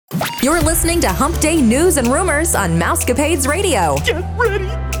You're listening to Hump Day News and Rumors on Mousecapades Radio. Get ready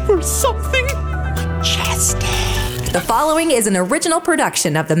for something majestic. The following is an original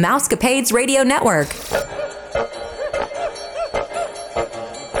production of the Mousecapades Radio Network.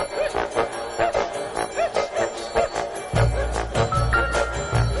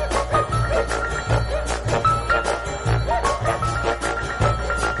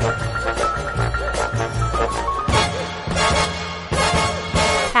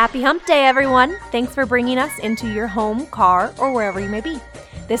 Happy Hump Day, everyone. Thanks for bringing us into your home, car, or wherever you may be.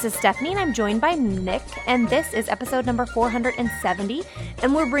 This is Stephanie, and I'm joined by Nick, and this is episode number 470,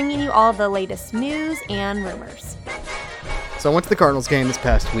 and we're bringing you all of the latest news and rumors. So I went to the Cardinals game this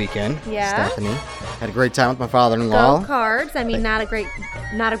past weekend. Yeah? Stephanie. Had a great time with my father-in-law. Go Cards. I mean, not a great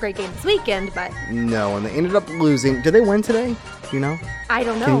game this weekend, but No, and they ended up losing. Did they win today? Do you know? I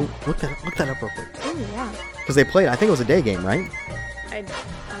don't Can know. you look that up real quick. Ooh, yeah. Because they played, I think it was a day game, right?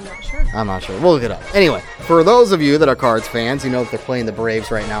 I'm not sure. I'm not sure. We'll look it up. Anyway, for those of you that are Cards fans, you know that they're playing the Braves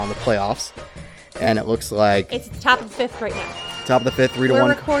right now in the playoffs. And it looks like It's the top of the fifth right now. top of the fifth, 3-1. We're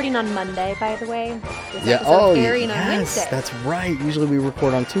recording on Monday, by the way. This Yeah. episode Oh, airing yes. on Wednesday. That's right. Usually we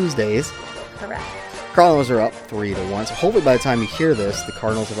record on Tuesdays. Correct. Cardinals are up 3-1. So hopefully by the time you hear this, the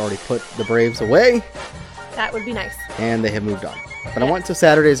Cardinals have already put the Braves away That would be nice. and they have moved on. But I went to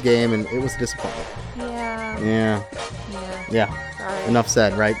Saturday's game and it was a disappointment. Yeah. Yeah. Yeah. Sorry. Enough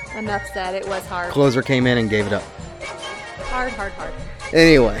said, right? Enough said. It was hard. Closer came in and gave it up. Hard.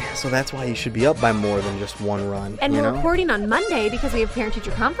 Anyway, so that's why you should be up by more than just one run. And you we're know? recording on Monday because we have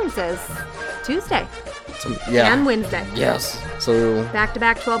parent-teacher conferences Tuesday Yeah. and Wednesday. Yes. So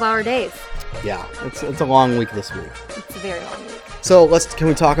Back-to-back 12-hour days. yeah, it's a long week this week. It's a very long week. So can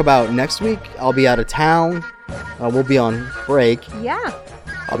we talk about next week? I'll be out of town. We'll be on break. Yeah.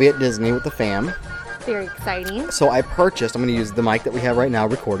 I'll be at Disney with the fam. Very exciting. So I'm going to use the mic that we have right now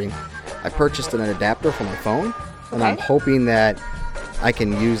recording. I purchased an adapter for my phone, and I'm Okay. hoping that I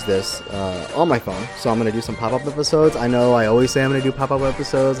can use this on my phone. So I'm going to do some pop-up episodes. I know I always say I'm going to do pop-up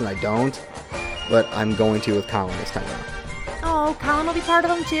episodes, and I don't, but I'm going to with Colin this time around. Oh, Colin will be part of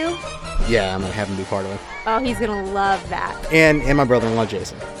them too? Yeah, I'm going to have him be part of it. Oh, he's going to love that. And my brother-in-law,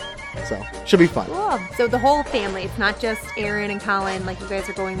 Jason. So, should be fun. Cool. So the whole family. It's not just Aaron and Colin. Like you guys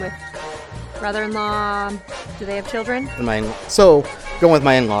are going with brother-in-law. Do they have children? So, going with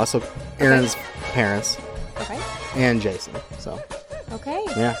my in-laws, so Aaron's parents, Okay. and Jason. So, Okay.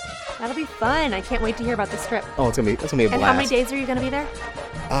 yeah. That'll be fun. I can't wait to hear about this trip. Oh, it's gonna be a blast. And how many days are you going to be there?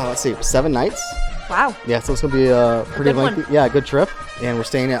 Let's see, 7 nights. Wow. Yeah, so it's gonna be a pretty good one. lengthy, a good trip. And we're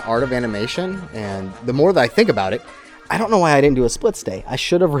staying at Art of Animation. And the more that I think about it, I don't know why I didn't do a split stay. I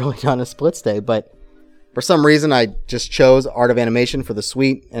should have really done a split stay, but for some reason I just chose Art of Animation for the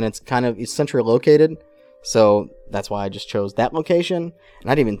suite, and it's centrally located. So that's why I just chose that location.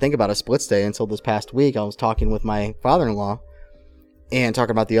 And I didn't even think about a split stay until this past week. I was talking with my father-in-law and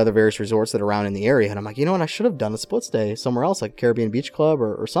talking about the other various resorts that are around in the area. And I'm like, you know what? I should have done a split stay somewhere else, like Caribbean Beach Club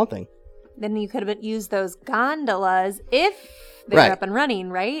or something. Then you could have used those gondolas if they Right. were up and running,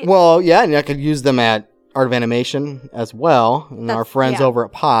 right? Well, yeah, and I could use them at Art of Animation as well, and our friends yeah. over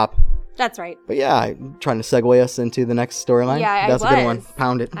at Pop. That's right. But yeah, I'm trying to segue us into the next storyline. Yeah, That's a good one.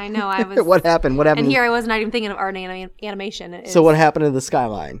 Pound it. I know. I was. What happened? And here I was not even thinking of art and animation. It So is- what happened to the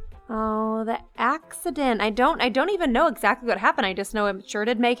skyline? Oh, the accident. I don't even know exactly what happened. I just know it sure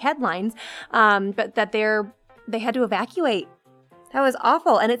did make headlines. But that they had to evacuate. That was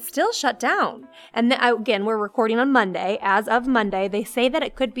awful, and it's still shut down. And again, we're recording on Monday. As of Monday, they say that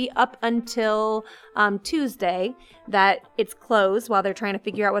it could be up until Tuesday, that it's closed while they're trying to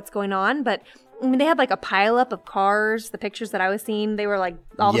figure out what's going on. But I mean, they had like a pileup of cars. The pictures that I was seeing, they were like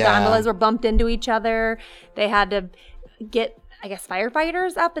all the Yeah. gondolas were bumped into each other. They had to get, I guess,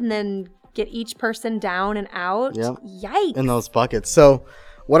 firefighters up and then get each person down and out. Yep. Yikes. In those buckets. So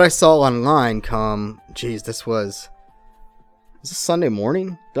what I saw online this was this Sunday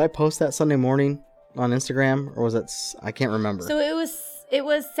morning? Did I post that Sunday morning on Instagram, or was it? I can't remember. So it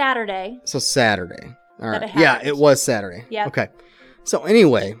was Saturday. So Saturday. All That right. it Yeah, happened. it was Saturday. Yeah. Okay. So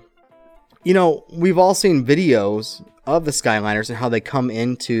anyway, we've all seen videos of the Skyliners and how they come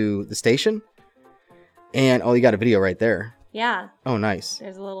into the station. And you got a video right there. Yeah. Oh, nice.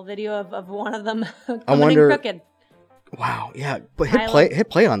 There's a little video of one of them coming wonder- in crooked. Wow. Yeah. But Highlight. hit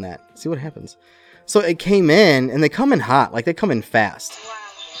play on that. See what happens. So it came in, and they come in hot. Like, they come in fast.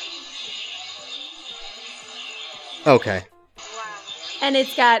 Okay. And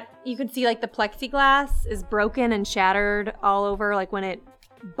it's got, you can see like the plexiglass is broken and shattered all over, like when it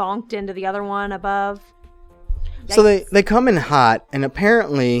bonked into the other one above. So they come in hot, and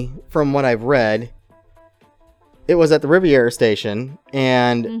apparently, from what I've read, It was at the Riviera station,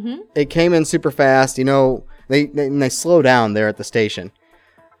 and it came in super fast. You know, they slow down there at the station.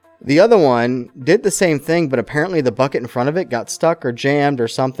 The other one did the same thing, but apparently the bucket in front of it got stuck or jammed or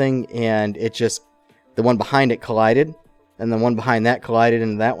something, and the one behind it collided, and the one behind that collided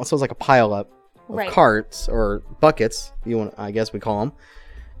into that one. So it was like a pile up of carts or buckets, I guess we call them.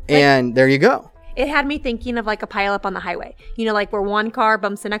 And there you go. It had me thinking of like a pileup on the highway. You know, like where one car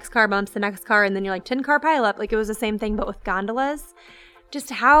bumps the next car, and then you're like 10-car pileup. Like it was the same thing, but with gondolas. Just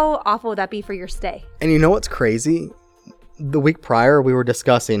how awful would that be for your stay? And you know what's crazy? The week prior, we were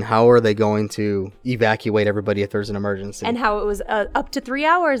discussing how are they going to evacuate everybody if there's an emergency. And how it was up to 3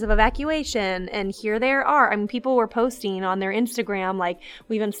 hours of evacuation. And here they are. I mean, people were posting on their Instagram, like,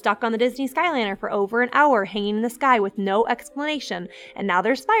 we've been stuck on the Disney Skyliner for over an hour, hanging in the sky with no explanation. And now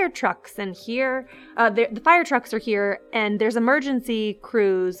there's fire trucks. And here, the fire trucks are here. And there's emergency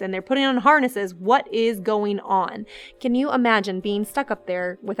crews. And they're putting on harnesses. What is going on? Can you imagine being stuck up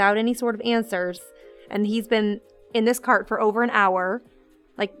there without any sort of answers? And he's been in this cart for over an hour.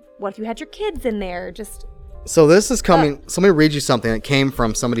 Like, what if you had your kids in there? So this is coming. So let me read you something that came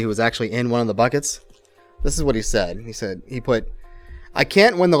from somebody who was actually in one of the buckets. This is what he said. He put, I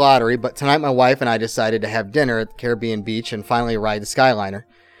can't win the lottery, but tonight my wife and I decided to have dinner at the Caribbean Beach and finally ride the Skyliner.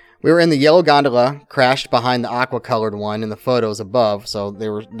 We were in the yellow gondola, crashed behind the aqua-colored one in the photos above, so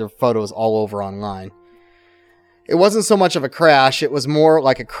there were photos all over online. It wasn't so much of a crash, it was more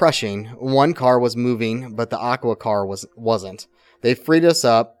like a crushing. One car was moving, but the aqua car wasn't. They freed us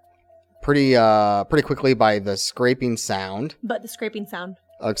up pretty quickly by the scraping sound. But the scraping sound.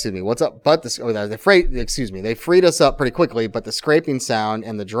 Excuse me, what's up? They freed us up pretty quickly, but the scraping sound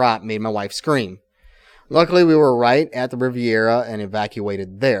and the drop made my wife scream. Luckily, we were right at the Riviera and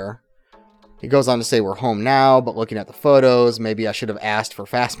evacuated there. He goes on to say we're home now, but looking at the photos, maybe I should have asked for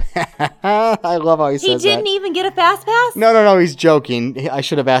fast pass. I love how he says that. He didn't even get a fast pass? No, he's joking. I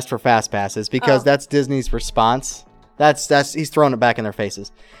should have asked for fast passes because that's Disney's response. He's throwing it back in their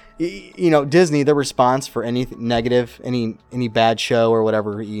faces. You know, Disney, their response for anything negative, any bad show or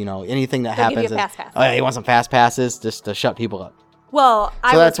whatever, you know, anything that happens. Give you a fast pass. Oh, yeah, he wants some fast passes just to shut people up. Well,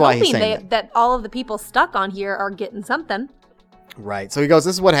 I that's was why he's hoping saying that all of the people stuck on here are getting something. Right. So he goes,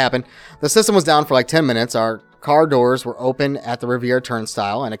 this is what happened. The system was down for like 10 minutes. Our car doors were open at the Riviera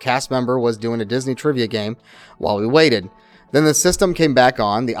turnstile, and a cast member was doing a Disney trivia game while we waited. Then the system came back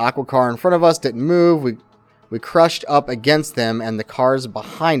on. The aqua car in front of us didn't move. We crushed up against them, and the cars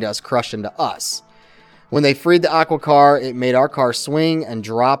behind us crushed into us. When they freed the aqua car, it made our car swing and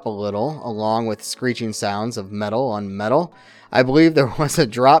drop a little, along with screeching sounds of metal on metal. I believe there was a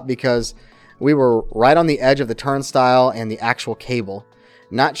drop because we were right on the edge of the turnstile and the actual cable.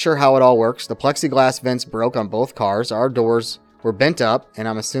 Not sure how it all works. The plexiglass vents broke on both cars. Our doors were bent up, and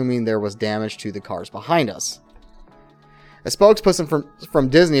I'm assuming there was damage to the cars behind us. A spokesperson from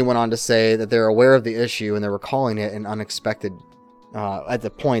Disney went on to say that they're aware of the issue and they were calling it an unexpected, at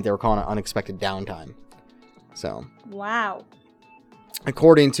the point they were calling it unexpected downtime. So. Wow.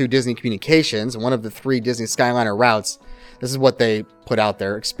 According to Disney Communications, one of the 3 Disney Skyliner routes, this is what they put out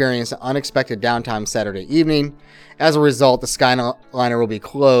there, experienced unexpected downtime Saturday evening. As a result, the Skyliner will be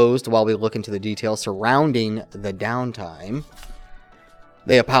closed while we look into the details surrounding the downtime.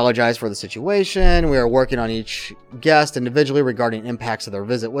 They apologize for the situation. We are working on each guest individually regarding impacts of their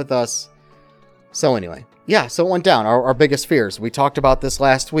visit with us. So anyway, yeah, so it went down. Our biggest fears. We talked about this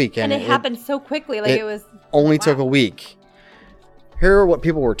last week. And it happened so quickly. Like it was... Only took a week. Here are what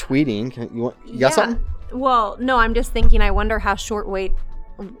people were tweeting. You got something? Well, no, I'm just thinking, I wonder how short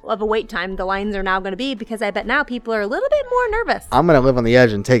of a wait time the lines are now going to be, because I bet now people are a little bit more nervous. I'm going to live on the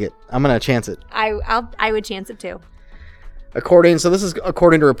edge and take it. I'm going to chance it. I would chance it too. So this is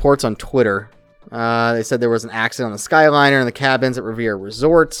according to reports on Twitter. They said there was an accident on the Skyliner in the cabins at Riviera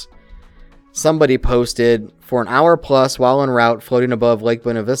Resorts. Somebody posted, for an hour plus while en route floating above Lake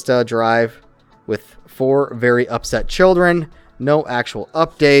Buena Vista Drive with 4 very upset children. No actual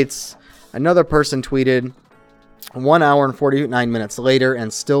updates. Another person tweeted, 1 hour and 49 minutes later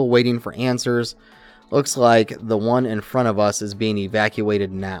and still waiting for answers. Looks like the one in front of us is being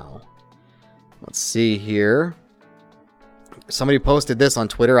evacuated now. Let's see here. Somebody posted this on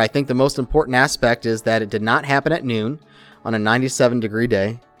Twitter. I think the most important aspect is that it did not happen at noon on a 97-degree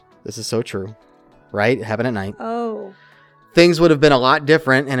day. This is so true. Right? It happened at night. Oh. Things would have been a lot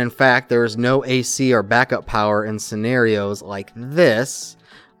different, and in fact, there is no AC or backup power in scenarios like this.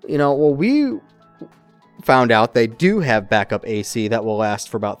 You know, well, we found out they do have backup AC that will last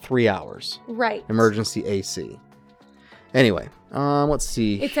for about 3 hours. Right. Emergency AC. Anyway, let's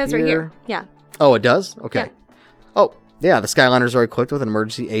see. It says right here. Yeah. Oh, it does? Okay. Yeah. Oh, Yeah, the Skyliner's already equipped with an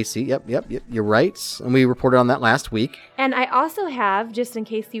emergency AC. Yep, you're right. And we reported on that last week. And I also have, just in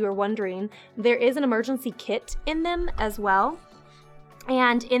case you were wondering, there is an emergency kit in them as well.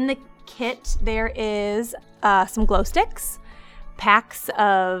 And in the kit, there is some glow sticks, packs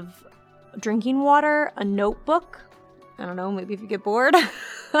of drinking water, a notebook. I don't know, maybe if you get bored.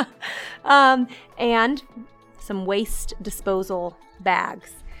 And some waste disposal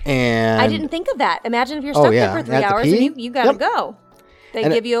bags. And I didn't think of that. Imagine if you're stuck there for 3 hours and you gotta go. They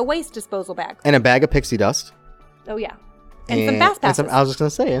give you a waste disposal bag. And a bag of pixie dust. Oh, yeah. And some fast passes. I was just going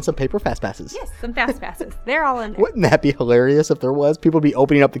to say, and some paper fast passes. Yes, some fast passes. They're all in there. Wouldn't that be hilarious if there was? People would be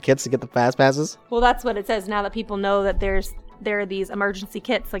opening up the kits to get the fast passes. Well, that's what it says. Now that people know that there are these emergency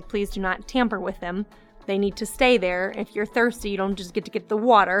kits, like, please do not tamper with them. They need to stay there. If you're thirsty, you don't just get to get the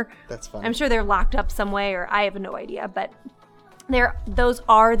water. That's fine. I'm sure they're locked up some way, or I have no idea, but those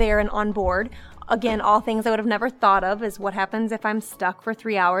are there and on board. Again, all things I would have never thought of is what happens if I'm stuck for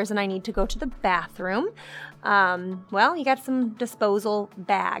 3 hours and I need to go to the bathroom. Well, you got some disposal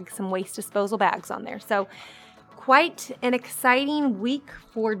bags, some waste disposal bags on there. So quite an exciting week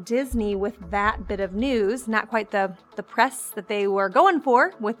for Disney with that bit of news. Not quite the press that they were going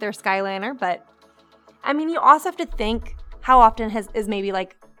for with their Skyliner, but I mean, you also have to think how often is maybe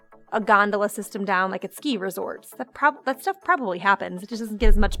like a gondola system down like at ski resorts. That stuff probably happens. It just doesn't get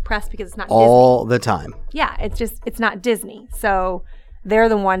as much press because it's not all Disney. The time. Yeah, it's not Disney. So they're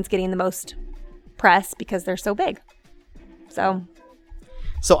the ones getting the most press because they're so big. So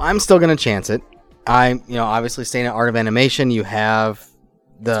I'm still going to chance it. I'm, obviously staying at Art of Animation. You have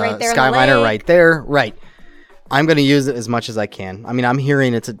the Skyliner right there. Right. I'm going to use it as much as I can. I mean, I'm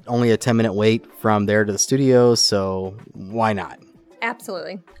hearing it's only a 10-minute wait from there to the studio, so why not?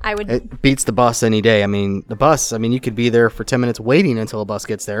 Absolutely. It beats the bus any day. I mean, the bus, you could be there for 10 minutes waiting until a bus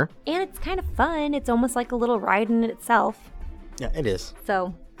gets there. And it's kind of fun. It's almost like a little ride in itself. Yeah, it is.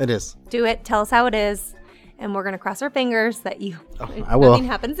 So. It is. Do it. Tell us how it is. And we're going to cross our fingers that I will. Nothing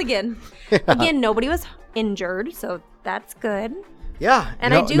happens again. Yeah. Again, nobody was injured, so that's good. Yeah.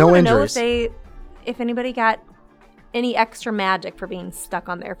 And I do want to know if anybody got any extra magic for being stuck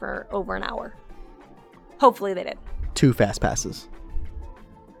on there for over an hour. Hopefully they did. 2 fast passes.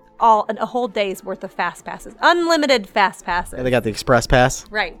 A whole day's worth of fast passes. Unlimited fast passes. Yeah, they got the express pass.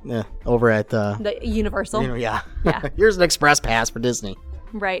 Right. Yeah, over at the Universal. Yeah. Here's an express pass for Disney.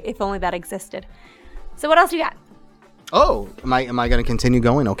 Right, if only that existed. So what else you got? Oh, am I going to continue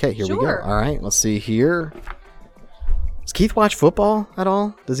going? Okay, here we go. Sure. All right, let's see here. Does Keith watch football at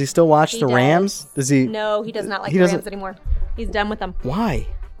all? Does he still watch the Rams? Does he? No, he does not like the Rams anymore. He's done with them. Why?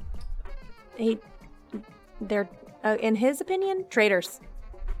 They're, in his opinion, traitors.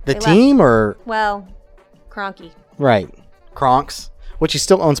 The team or? Well, Kroenke. Right. Kroenke's, which he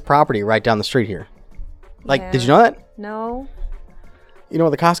still owns property right down the street here. Like, did you know that? No. You know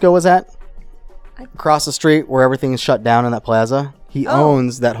where the Costco was at? Across the street where everything is shut down in that plaza. He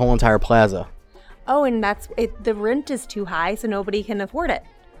owns that whole entire plaza. Oh, and the rent is too high, so nobody can afford it.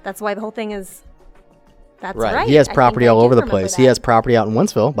 That's why the whole thing is. That's right. He has property all over the place. He has property out in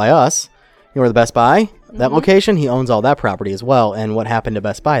Wentzville by us. You know where the Best Buy? That location, he owns all that property as well. And what happened to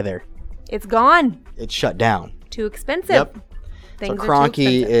Best Buy there? It's gone. It's shut down. Too expensive. Yep. Things so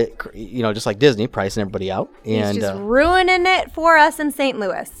Kroenke, just like Disney, pricing everybody out. And, he's just ruining it for us in St.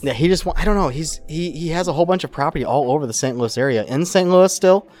 Louis. Yeah, he just, I don't know. He has a whole bunch of property all over the St. Louis area. In St. Louis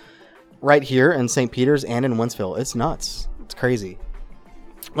still, right here in St. Peters and in Wentzville. It's nuts. It's crazy.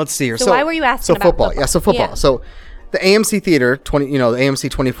 Let's see here. So why were you asking about football? Football? Yeah, so football. Yeah. So the AMC Theater, the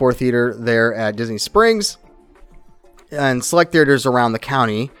AMC 24 Theater there at Disney Springs and select theaters around the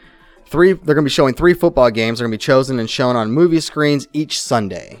county. They're going to be showing 3 football games. They're going to be chosen and shown on movie screens each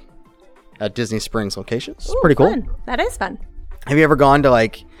Sunday at Disney Springs locations. Ooh, pretty cool. Fun. That is fun. Have you ever gone to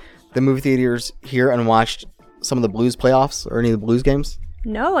like the movie theaters here and watched some of the Blues playoffs or any of the Blues games?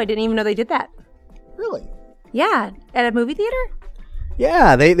 No, I didn't even know they did that. Really? Yeah, at a movie theater?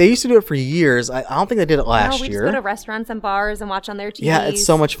 Yeah, they used to do it for years. I don't think they did it last year. We just go to restaurants and bars and watch on their TVs. Yeah, it's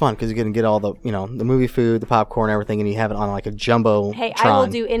so much fun because you can get all the, the movie food, the popcorn, everything, and you have it on like a jumbo. Hey, Tron. I will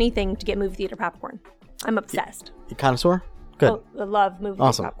do anything to get movie theater popcorn. I'm obsessed. You connoisseur? Good. Oh, I love movie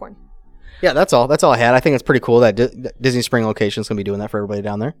theater popcorn. Yeah, that's all. That's all I had. I think it's pretty cool that Disney Spring location is going to be doing that for everybody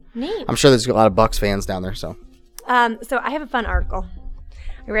down there. Neat. I'm sure there's a lot of Bucks fans down there. So I have a fun article.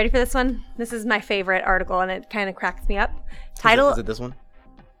 Are you ready for this one? This is my favorite article, and it kind of cracks me up. Is it this one?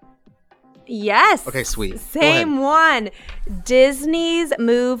 Yes. Okay, sweet. Same one. Disney's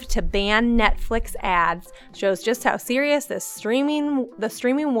move to ban Netflix ads shows just how serious the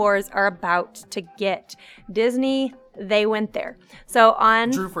streaming wars are about to get. Disney they went there. So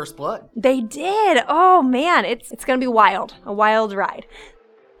on Drew First Blood. they did. Oh man, it's going to be wild. A wild ride.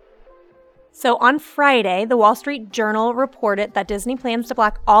 So on Friday, the Wall Street Journal reported that Disney plans to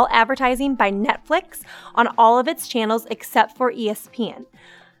block all advertising by Netflix on all of its channels except for ESPN.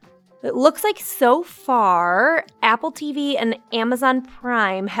 It looks like so far, Apple TV and Amazon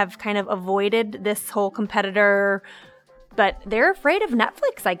Prime have kind of avoided this whole competitor, but they're afraid of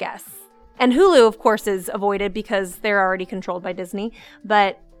Netflix, I guess. And Hulu, of course, is avoided because they're already controlled by Disney.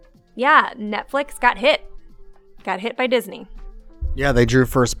 But yeah, Netflix got hit. Got hit by Disney. Yeah, they drew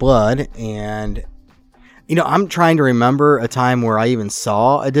First Blood, and I'm trying to remember a time where I even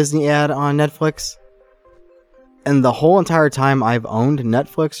saw a Disney ad on Netflix. And the whole entire time I've owned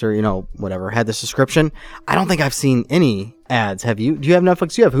Netflix or, whatever, had the subscription, I don't think I've seen any ads. Have you? Do you have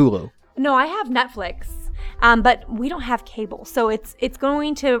Netflix? You have Hulu. No, I have Netflix, but we don't have cable. So it's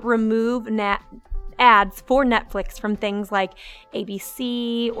going to remove ads for Netflix from things like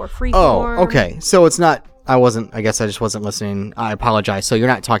ABC or Freeform. Oh, okay. So it's not, I guess I just wasn't listening. I apologize. So you're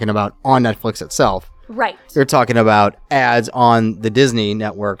not talking about on Netflix itself. Right. You're talking about ads on the Disney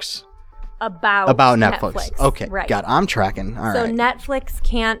networks. About Netflix. Okay, right. God, I'm tracking. All right. So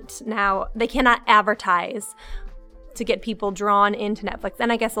Netflix they cannot advertise to get people drawn into Netflix.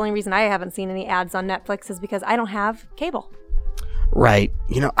 And I guess the only reason I haven't seen any ads on Netflix is because I don't have cable. Right.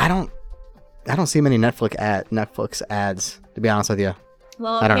 I don't see many Netflix ads, to be honest with you.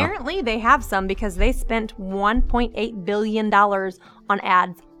 Well, apparently they have some because they spent $1.8 billion on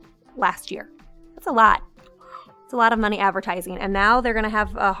ads last year. That's a lot. It's a lot of money advertising. And now they're going to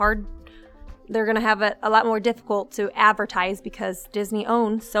have it a lot more difficult to advertise because Disney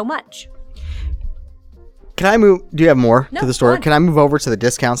owns so much. Can I move? Do you have more No, to the story? go on. Can I move over to the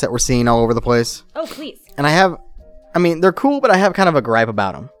discounts that we're seeing all over the place? Oh, please. And they're cool, but I have kind of a gripe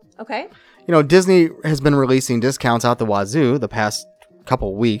about them. Okay. Disney has been releasing discounts out the wazoo the past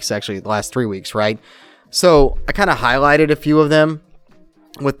couple weeks, actually the last 3 weeks, right? So I kind of highlighted a few of them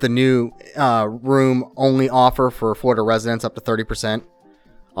with the new room-only offer for Florida residents up to 30%.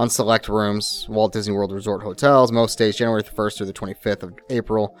 On select rooms, Walt Disney World Resort hotels, most days January 1st through the 25th of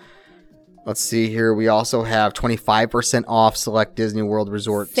April. Let's see here. We also have 25% off select Disney World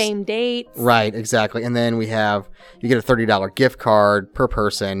resorts. Same dates. Right, exactly. And then you get a $30 gift card per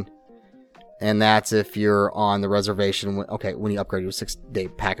person. And that's if you're on the reservation. When you upgrade to a 6-day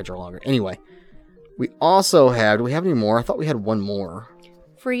package or longer. Anyway, we also have, do we have any more? I thought we had one more.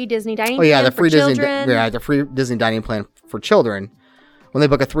 Free Disney dining Oh, yeah, plan the free for Disney, children. the free Disney dining plan for children. When they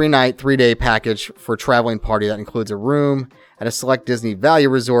book a 3-night, 3-day package for a traveling party that includes a room at a select Disney Value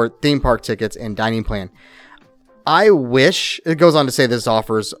Resort, theme park tickets, and dining plan. I wish, it goes on to say this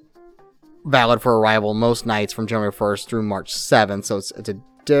offers valid for arrival most nights from January 1st through March 7th, so it's a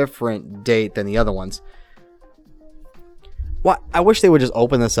different date than the other ones. I wish they would just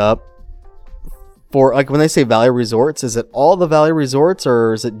open this up for, when they say Value Resorts, is it all the Value Resorts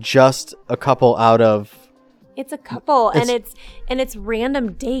or is it just a couple out of... It's a couple, and it's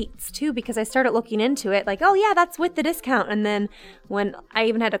random dates too, because I started looking into it, like, oh yeah, that's with the discount. And then when I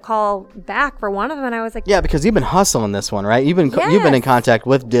even had to call back for one of them, and I was like, yeah, because you've been hustling this one, right? You've been in contact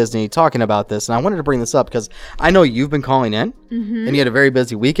with Disney talking about this, and I wanted to bring this up because I know you've been calling in, and you had a very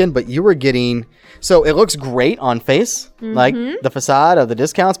busy weekend, but you were getting, so it looks great on face, like the facade of the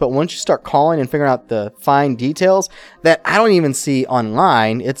discounts, but once you start calling and figuring out the fine details that I don't even see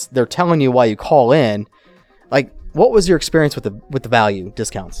online, they're telling you while you call in. Like, what was your experience with the value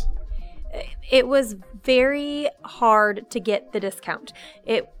discounts? it was very hard to get the discount.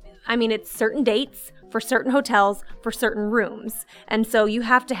 It's certain dates for certain hotels for certain rooms. And so you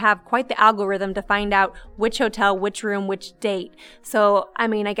have to have quite the algorithm to find out which hotel, which room, which date. So,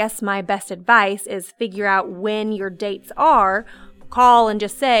 I guess my best advice is figure out when your dates are, call and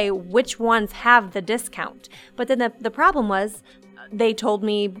just say which ones have the discount. But then the problem was, they told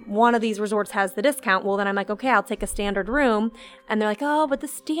me one of these resorts has the discount. Well, then I'm like, okay, I'll take a standard room. And they're like, oh, but the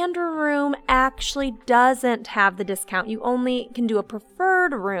standard room actually doesn't have the discount. You only can do a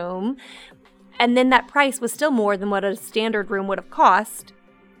preferred room. And then that price was still more than what a standard room would have cost,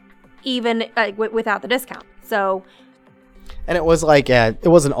 even without the discount. So, and it was like it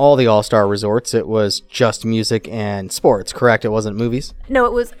wasn't all the all-star resorts. It was just music and sports, correct? It wasn't movies? No,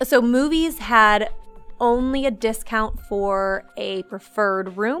 it was. So movies had only a discount for a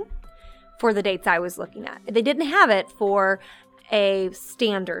preferred room for the dates I was looking at. They didn't have it for a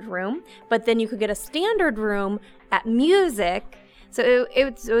standard room, but then you could get a standard room at music. So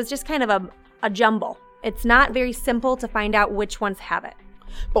it was just kind of a jumble. It's not very simple to find out which ones have it.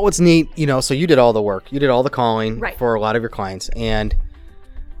 But what's neat, so you did all the work. You did all the calling right. for a lot of your clients. And,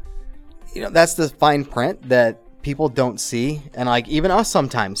 that's the fine print that people don't see, and like even us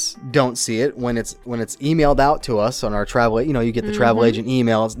sometimes don't see it when it's emailed out to us on our travel. You get the travel agent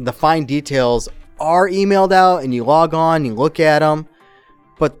emails. The fine details are emailed out, and you log on, you look at them,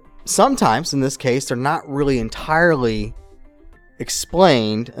 but sometimes in this case they're not really entirely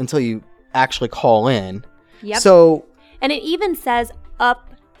explained until you actually call in. Yep. So, and it even says up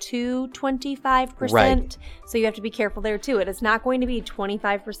to 25%. Right. So you have to be careful there too. It is not going to be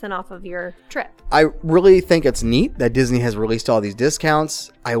 25% off of your trip. I really think it's neat that Disney has released all these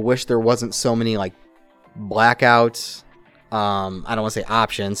discounts. I wish there wasn't so many like blackouts. I don't want to say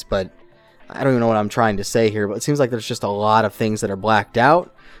options, but I don't even know what I'm trying to say here, but it seems like there's just a lot of things that are blacked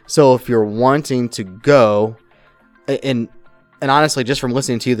out. So if you're wanting to go, and honestly, just from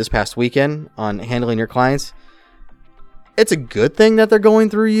listening to you this past weekend on handling your clients, it's a good thing that they're going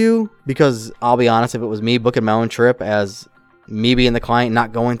through you, because I'll be honest, if it was me booking my own trip as me being the client,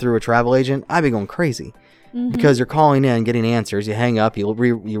 not going through a travel agent, I'd be going crazy. Because you're calling in, getting answers, you hang up, you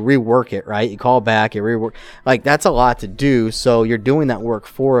rework it, right? You call back, you rework. Like, that's a lot to do. So you're doing that work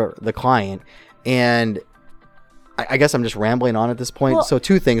for the client. And I guess I'm just rambling on at this point. Well, so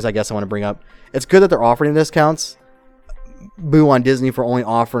 2 things I guess I want to bring up. It's good that they're offering discounts. Boo on Disney for only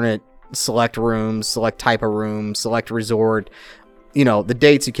offering it select rooms, select type of rooms, select resort, the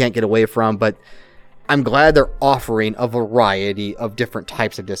dates you can't get away from. But I'm glad they're offering a variety of different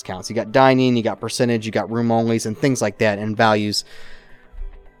types of discounts. You got dining, you got percentage, you got room onlys and things like that, and values.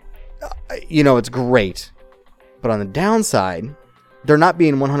 It's great. But on the downside, they're not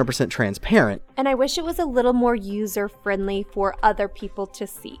being 100% transparent. And I wish it was a little more user friendly for other people to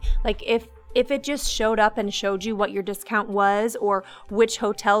see. Like if it just showed up and showed you what your discount was, or which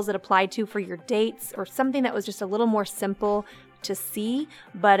hotels it applied to for your dates, or something that was just a little more simple to see,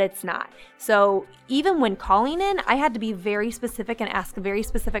 but it's not. So even when calling in, I had to be very specific and ask very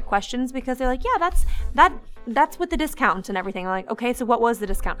specific questions, because they're like, yeah, that's with the discount and everything. I'm like, okay, so what was the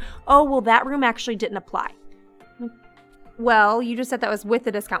discount? Oh, well, that room actually didn't apply. Well, you just said that was with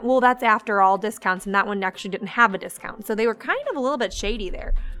the discount. Well, that's after all discounts, and that one actually didn't have a discount. So they were kind of a little bit shady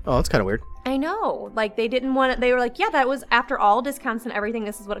there. Oh, that's kind of weird. I know. Like, they didn't want it. They were like, yeah, that was after all discounts and everything.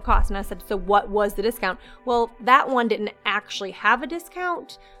 This is what it cost. And I said, so what was the discount? Well, that one didn't actually have a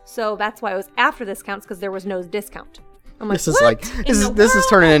discount. So that's why it was after discounts, because there was no discount. I'm like, This is what like this is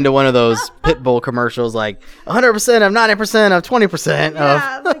turning into one of those Pitbull commercials, like 100% of 90% of 20%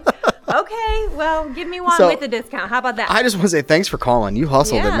 yeah, of. like, okay, well, give me one So, with a discount. How about that? I just want to say thanks for calling. You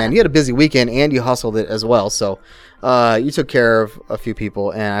hustled it, Yeah. man. You had a busy weekend and you hustled it as well. So you took care of a few people,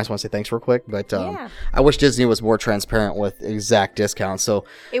 and I just want to say thanks real quick. But Yeah. I wish Disney was more transparent with exact discounts. So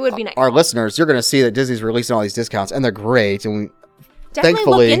It would be nice. our listeners, you're going to see that Disney's releasing all these discounts, and they're great. And we Definitely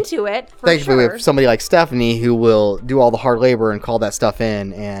thankfully- look into it, for thankfully we sure. have somebody like Stephanie who will do all the hard labor and call that stuff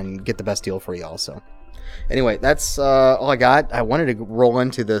in and get the best deal for y'all. So anyway, that's all I got. I wanted to roll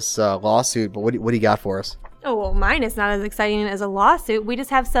into this lawsuit, but what do you got for us? Oh, well, mine is not as exciting as a lawsuit. We just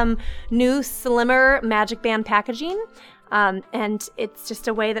have some new slimmer Magic Band packaging. And it's just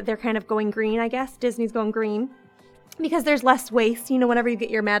a way that they're kind of going green, I guess. Disney's going green. Because there's less waste. Whenever you get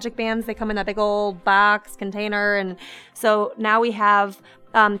your Magic Bands, they come in that big old box container. And so now we have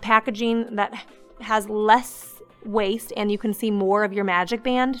packaging that has less waste, and you can see more of your Magic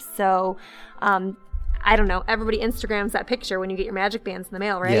Band. So, I don't know. Everybody Instagrams that picture when you get your Magic Bands in the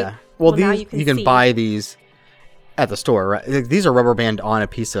mail, right? Yeah. Well, now these, you can see. buy these at the store, right? These are rubber band on a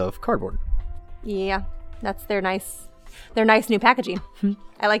piece of cardboard. Yeah, that's their nice new packaging.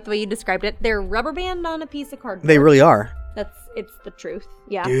 I like the way you described it. They're rubber band on a piece of cardboard. They really are. It's the truth.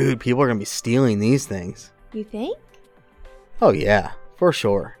 Yeah. Dude, people are going to be stealing these things. You think? Oh, yeah, for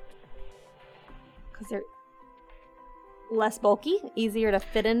sure. Because they're less bulky, easier to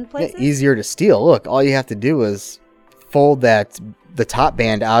fit in Yeah, places. easier to steal. Look, all you have to do is fold the top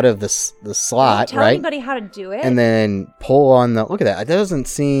band out of the slot, Tell right? anybody how to do it. And then pull on the... Look at that. That doesn't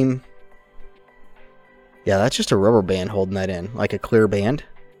seem... Yeah, that's just a rubber band holding that in. Like a clear band.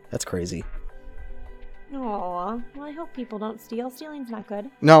 That's crazy. Aw, well, I hope people don't steal. Stealing's not good.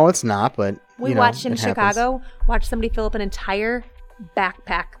 No, it's not, but... We watched in Chicago, watch somebody fill up an entire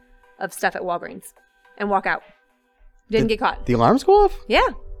backpack of stuff at Walgreens and walk out. Didn't get caught. The alarms go off? Yeah.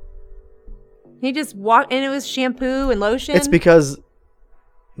 He just walked, and it was shampoo and lotion. It's because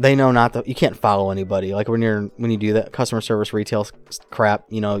they know not to... You can't follow anybody. Like when you do that customer service retail crap,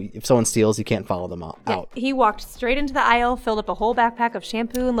 if someone steals, you can't follow them out. He walked straight into the aisle, filled up a whole backpack of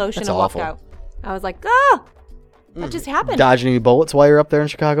shampoo and lotion, That's and awful. walked out. I was like, ah! What just happened? Dodging any bullets while you're up there in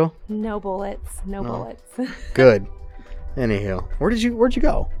Chicago? No bullets. No bullets. Good. Anywho, where'd you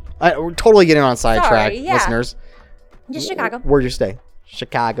go? We're totally getting on sidetrack, yeah. listeners. Just Chicago. Where'd you stay?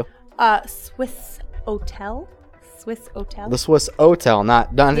 Chicago. Swiss Hotel. Swiss Hotel. The Swiss Hotel,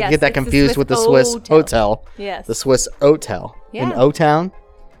 not to Yes, get that it's the confused Swiss with the Swiss Hotel. Hotel. Yes. The Swiss Hotel in Yeah. O-Town.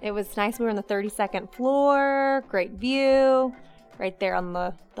 It was nice. We were on the 32nd floor. Great view. Right there on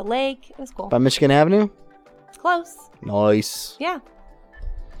the lake. It was cool. By Michigan Avenue. Close. Nice. Yeah.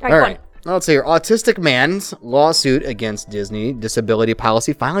 All go right. on. Now let's see here. Autistic man's lawsuit against Disney disability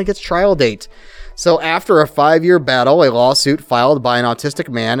policy finally gets trial date. So after a 5-year battle, a lawsuit filed by an autistic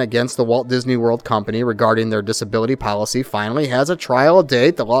man against the Walt Disney World Company regarding their disability policy finally has a trial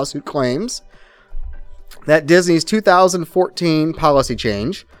date. The lawsuit claims that Disney's 2014 policy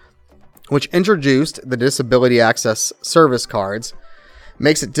change, which introduced the Disability Access Service cards,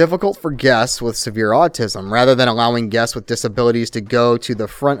 makes it difficult for guests with severe autism. Rather than allowing guests with disabilities to go to the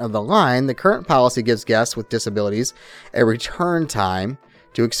front of the line, the current policy gives guests with disabilities a return time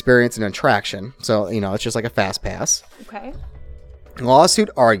to experience an attraction. So, it's just like a fast pass. Okay. The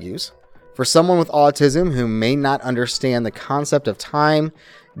lawsuit argues, for someone with autism who may not understand the concept of time,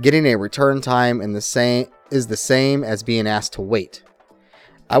 getting a return time is the same as being asked to wait.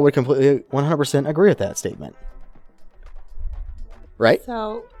 I would completely 100% agree with that statement. Right?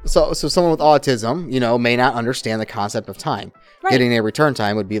 So someone with autism, may not understand the concept of time. Right. Getting a return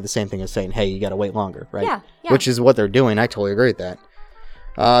time would be the same thing as saying, hey, you got to wait longer, right? Yeah. Which is what they're doing. I totally agree with that.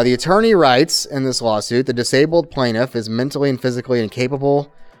 The attorney writes in this lawsuit, the disabled plaintiff is mentally and physically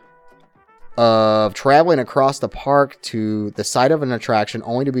incapable of traveling across the park to the site of an attraction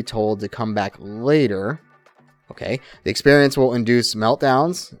only to be told to come back later. Okay. The experience will induce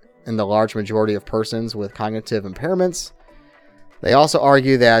meltdowns in the large majority of persons with cognitive impairments. They also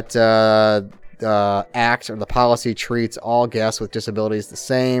argue that the act or the policy treats all guests with disabilities the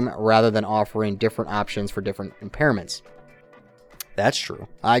same rather than offering different options for different impairments. That's true.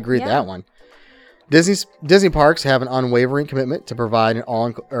 I agree with that one. Disney parks have an unwavering commitment to provide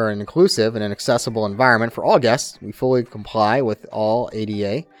an inclusive and an accessible environment for all guests. We fully comply with all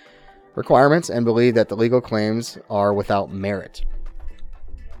ADA requirements and believe that the legal claims are without merit.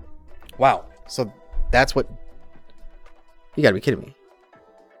 Wow. So that's what... You gotta be kidding me.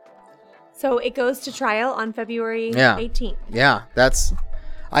 So it goes to trial on February 18th. Yeah, that's...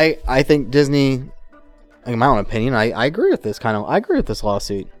 I think Disney, in my own opinion, I agree with this I agree with this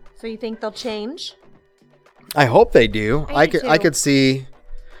lawsuit. So you think they'll change? I hope they do. I I could see...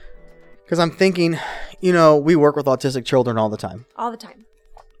 Because I'm thinking, we work with autistic children all the time. All the time.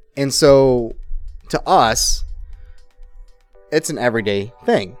 And so, to us, it's an everyday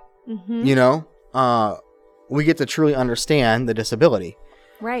thing. Mm-hmm. We get to truly understand the disability.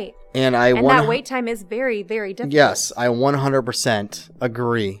 Right. And that wait time is very, very difficult. Yes, I 100%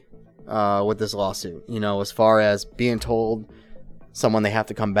 agree with this lawsuit. As far as being told someone they have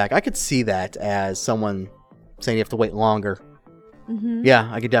to come back, I could see that as someone saying you have to wait longer. Mm-hmm. Yeah,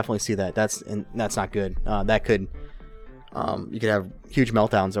 I could definitely see that. That's not good. That could, you could have huge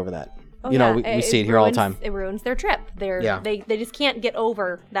meltdowns over that. Oh, we see it here all the time. It ruins their trip. They just can't get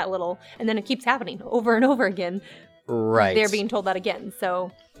over that little, and then it keeps happening over and over again. Right. They're being told that again,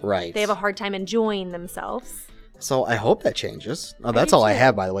 so right. They have a hard time enjoying themselves. So I hope that changes. Oh, that's all I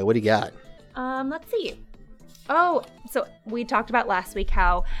have, by the way. What do you got? Let's see. Oh, so we talked about last week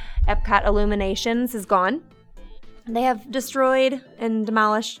how Epcot Illuminations is gone. They have destroyed and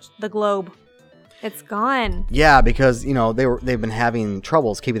demolished the globe. It's gone. Yeah, because they've been having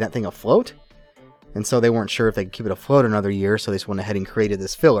troubles keeping that thing afloat, and so they weren't sure if they could keep it afloat another year. So they just went ahead and created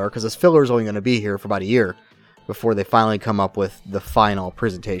this filler, because this filler is only going to be here for about a year before they finally come up with the final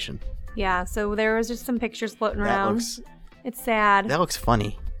presentation. Yeah. So there was just some pictures floating around. It's sad. That looks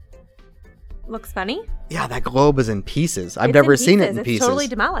funny. Looks funny? Yeah, that globe is in pieces. I've never seen it in pieces. It's totally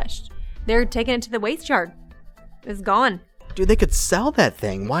demolished. They're taking it to the waste yard. It's gone. Dude, they could sell that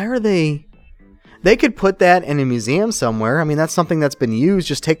thing. Why are they... They could put that in a museum somewhere. I mean, that's something that's been used.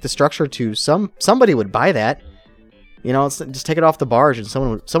 Just take the structure to somebody would buy that. Just take it off the barge and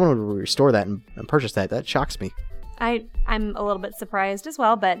someone would restore that and purchase that. That shocks me. I'm a little bit surprised as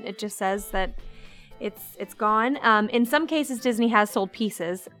well, but it just says that it's gone. In some cases, Disney has sold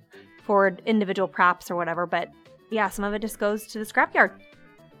pieces for individual props or whatever, but yeah, some of it just goes to the scrapyard.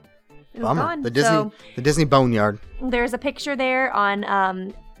 It's Bummer. gone. The Disney Boneyard. There's a picture there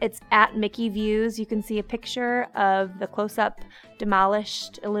on it's at Mickey Views. You can see a picture of the close-up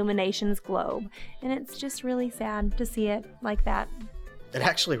demolished Illuminations globe, and it's just really sad to see it like that.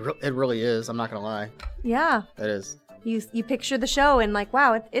 It really is. I'm not gonna lie. Yeah. It is. You picture the show and like,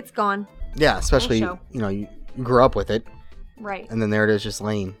 wow, it's gone. Yeah, especially you grew up with it. Right. And then there it is, just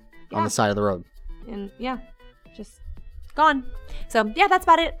laying on the side of the road. And yeah, just gone. So yeah, that's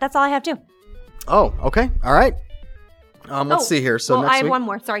about it. That's all I have too. Oh, okay. All right. Let's see here. So next I have week. one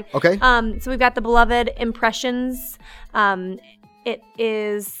more. Sorry. Okay. So we've got the Beloved Impressions.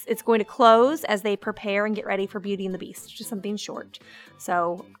 It's going to close as they prepare and get ready for Beauty and the Beast, just something short.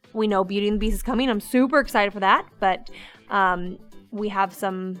 So we know Beauty and the Beast is coming. I'm super excited for that, but we have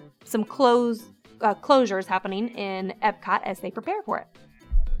some closures happening in Epcot as they prepare for it.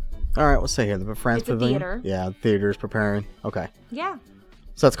 All right, we'll say here the France It's a Pavilion. theater. Yeah, the theater's preparing. Okay. Yeah,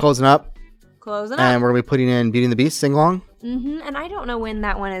 So that's closing up, closing up. and we're gonna be putting in Beauty and the Beast sing along. And I don't know when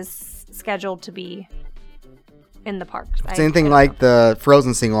that one is scheduled to be in the parks. Same thing like the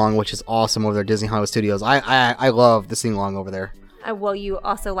Frozen sing along, which is awesome over there at Disney Hollywood Studios. I love the sing along over there. Will you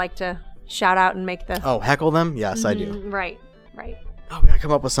also like to shout out and make the... Oh, heckle them? Yes, I do. Right. Oh, we gotta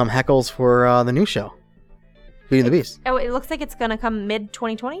come up with some heckles for the new show, Beauty and the Beast. Oh, it looks like it's going to come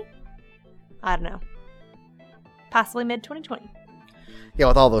mid-2020? I don't know. Possibly mid-2020. Yeah,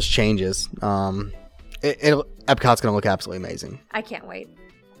 with all those changes, Epcot's gonna look absolutely amazing. I can't wait.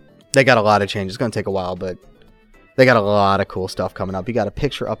 They got a lot of changes. It's gonna take a while, but they got a lot of cool stuff coming up. You got a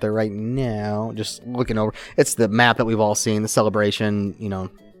picture up there right now, just looking over. It's the map that we've all seen, the celebration,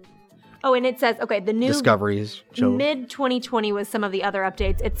 Oh, and it says, okay, the new... discoveries. Mid-2020 was some of the other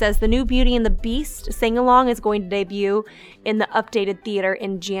updates. It says the new Beauty and the Beast sing-along is going to debut in the updated theater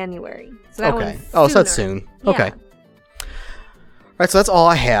in January. So that Okay. one's Oh, so that's sooner. soon. Yeah. Okay. All right, so that's all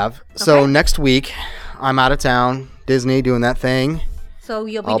I have. So Okay. next week, I'm out of town, Disney, doing that thing. So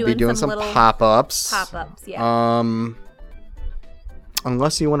you'll I'll be doing some little pop-ups. pop-ups, yeah.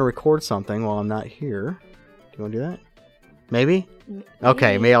 Unless you want to record something while I'm not here. Do you want to do that? Maybe?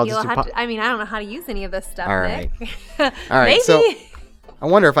 Okay, maybe I'll just do pop. I don't know how to use any of this stuff, All right. Nick. All right, Maybe. so I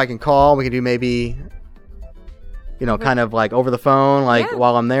wonder if I can call. We can do maybe, kind of like over the phone, like Yeah.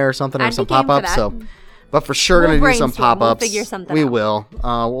 while I'm there or something, or I'd some be game for pop-ups. that. So, but for sure, We'll gonna do some brainstorm. We'll pop-ups. figure something We out. will.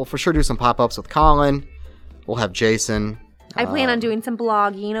 We'll for sure do some pop-ups with Colin. We'll have Jason. I plan on doing some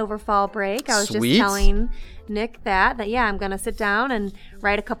blogging over fall break. I was Sweet. just telling Nick that yeah, I'm going to sit down and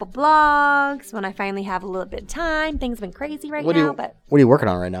write a couple blogs when I finally have a little bit of time. Things have been crazy right now, but What are you working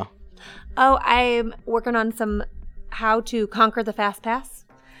on right now? I'm working on some how to conquer the Fast Pass.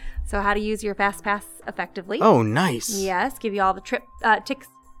 So how to use your Fast Pass effectively. Oh, nice. Yes, give you all the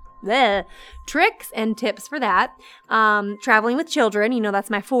tricks and tips for that. Traveling with children, that's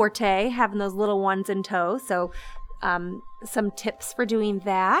my forte, having those little ones in tow. So some tips for doing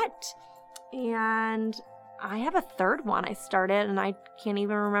that. And I have a third one I started, and I can't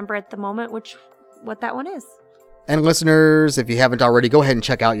even remember at the moment what that one is. And listeners, if you haven't already, go ahead and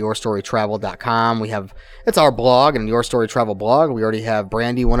check out yourstorytravel.com. It's our blog and Your Story Travel blog. We already have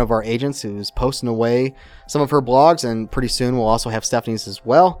Brandy, one of our agents, who's posting away some of her blogs, and pretty soon we'll also have Stephanie's as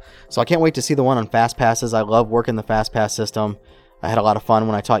well. So I can't wait to see the one on Fast Passes. I love working the Fast Pass system. I had a lot of fun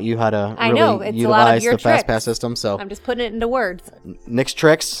when I taught you how to it's utilize a lot of your the Fast tricks. Pass system. So I'm just putting it into words. Nick's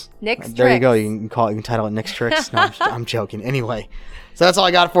Tricks. Nick's There you go. Tricks. You can title it Nick's Tricks. No, I'm joking. Anyway, so that's all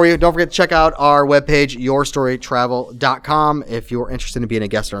I got for you. Don't forget to check out our webpage, yourstorytravel.com. If you're interested in being a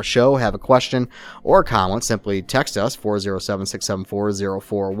guest on our show, have a question or a comment, simply text us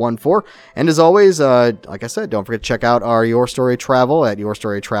 407-674-0414. And as always, like I said, don't forget to check out our Your Story Travel at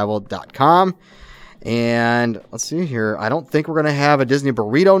yourstorytravel.com. And let's see here. I don't think we're going to have a Disney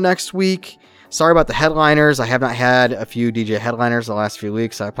burrito next week. Sorry about the headliners. I have not had a few DJ headliners the last few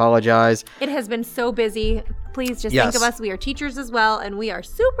weeks. I apologize. It has been so busy. Please just think of us. We are teachers as well, and we are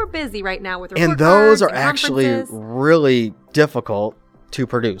super busy right now with report And those cards are and actually conferences. really difficult to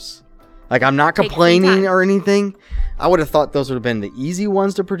produce. Like, I'm not Takes some complaining time. or anything. I would have thought those would have been the easy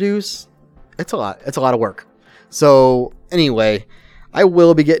ones to produce. It's a lot. It's a lot of work. So anyway, I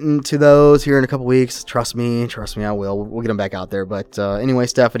will be getting to those here in a couple weeks. Trust me, I will. We'll get them back out there. But anyway,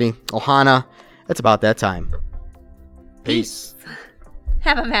 Stephanie, Ohana, it's about that time. Peace.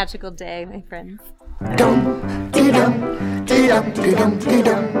 Have a magical day, my friends. Dum dee dum dee dum dee dum dee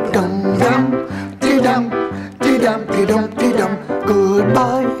dum dum dum dee dum dee dum dee dum dee dum.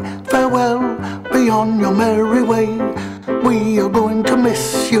 Goodbye, farewell, be on your merry way. We are going to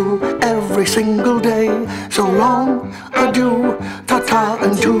miss you every single day. So long, adieu, ta-ta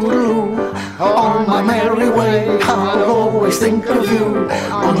and toodaloo. On my merry way, I'll always think of you.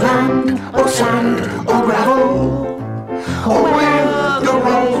 On land or sand or gravel, or where the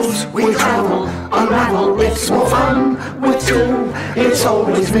roads we travel unravel. It's more fun with two. It's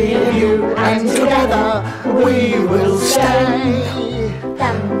always me and you, and together we will stay.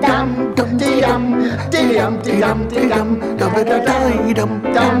 Dum dum dum dee dum dee dum dee dum dee dum dum da da dum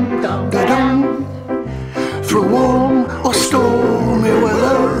dum dum da dum. Through warm or stormy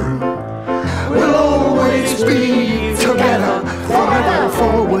weather, we'll always be together forever.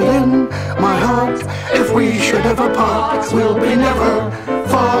 For within my heart, if we should never part. We'll be never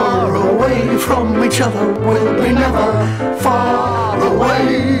far away from each other. We'll be never far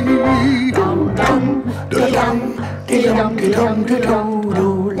away. Dum dum dum dum dum dum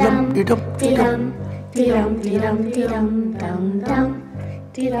dum dum dum. Dee-dum, dee-dum, dee-dum, dum, dum.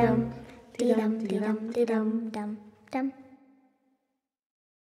 Dee-dum, dee-dum, dee-dum, dee-dum, dum, dum.